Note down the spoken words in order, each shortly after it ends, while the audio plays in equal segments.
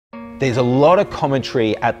There's a lot of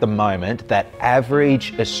commentary at the moment that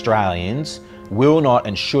average Australians will not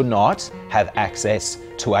and should not have access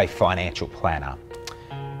to a financial planner.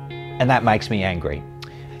 And that makes me angry.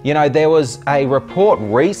 You know, there was a report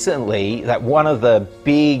recently that one of the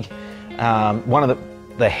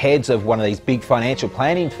heads of one of these big financial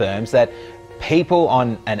planning firms, that people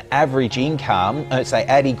on an average income, say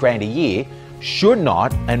 80 grand a year, should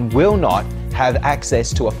not and will not have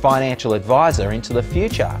access to a financial advisor into the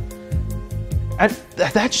future. And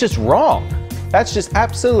that's just wrong. That's just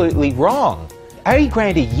absolutely wrong. 80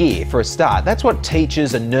 grand a year for a start, that's what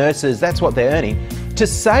teachers and nurses, that's what they're earning. To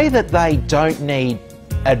say that they don't need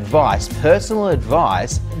advice, personal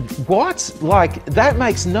advice, what? Like, that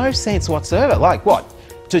makes no sense whatsoever. Like, what?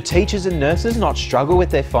 Do teachers and nurses not struggle with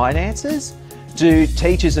their finances? Do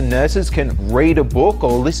teachers and nurses can read a book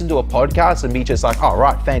or listen to a podcast and be just like, oh,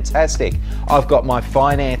 right, fantastic, I've got my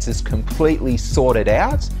finances completely sorted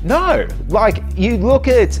out? No, like, you look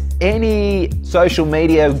at any social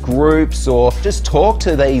media groups or just talk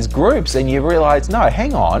to these groups and you realize, no,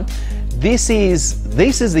 hang on, this is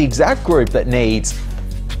the exact group that needs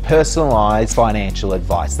personalized financial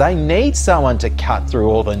advice. They need someone to cut through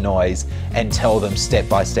all the noise and tell them step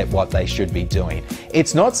by step what they should be doing.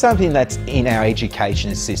 It's not something that's in our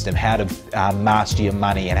education system, how to master your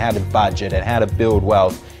money and how to budget and how to build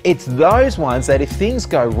wealth. It's those ones that if things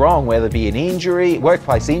go wrong, whether it be an injury,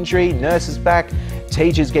 workplace injury, nurses back,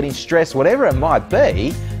 teachers getting stressed, whatever it might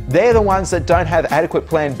be, they're the ones that don't have adequate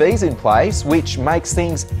plan Bs in place, which makes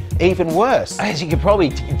things even worse. As you can probably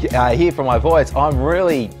hear from my voice,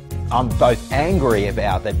 I'm both angry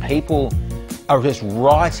about that people are just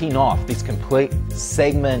writing off this complete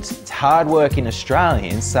segment, it's hardworking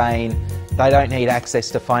Australians saying they don't need access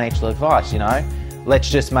to financial advice, you know? Let's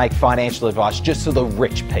just make financial advice just for the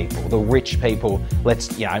rich people. The rich people,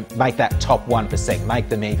 let's, you know, make that top 1%, make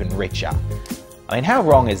them even richer. I mean, how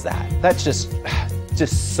wrong is that? That's just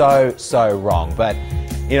so wrong. But,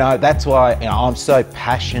 you know, that's why, you know, I'm so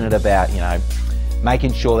passionate about, you know,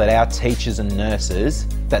 making sure that our teachers and nurses,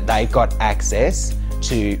 that they've got access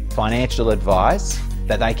to financial advice,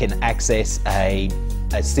 that they can access a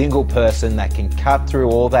single person that can cut through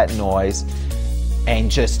all that noise and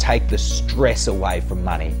just take the stress away from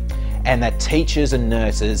money. And that teachers and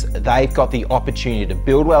nurses, they've got the opportunity to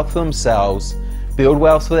build wealth for themselves, build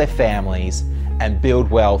wealth for their families, and build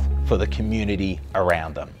wealth for the community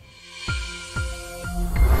around them.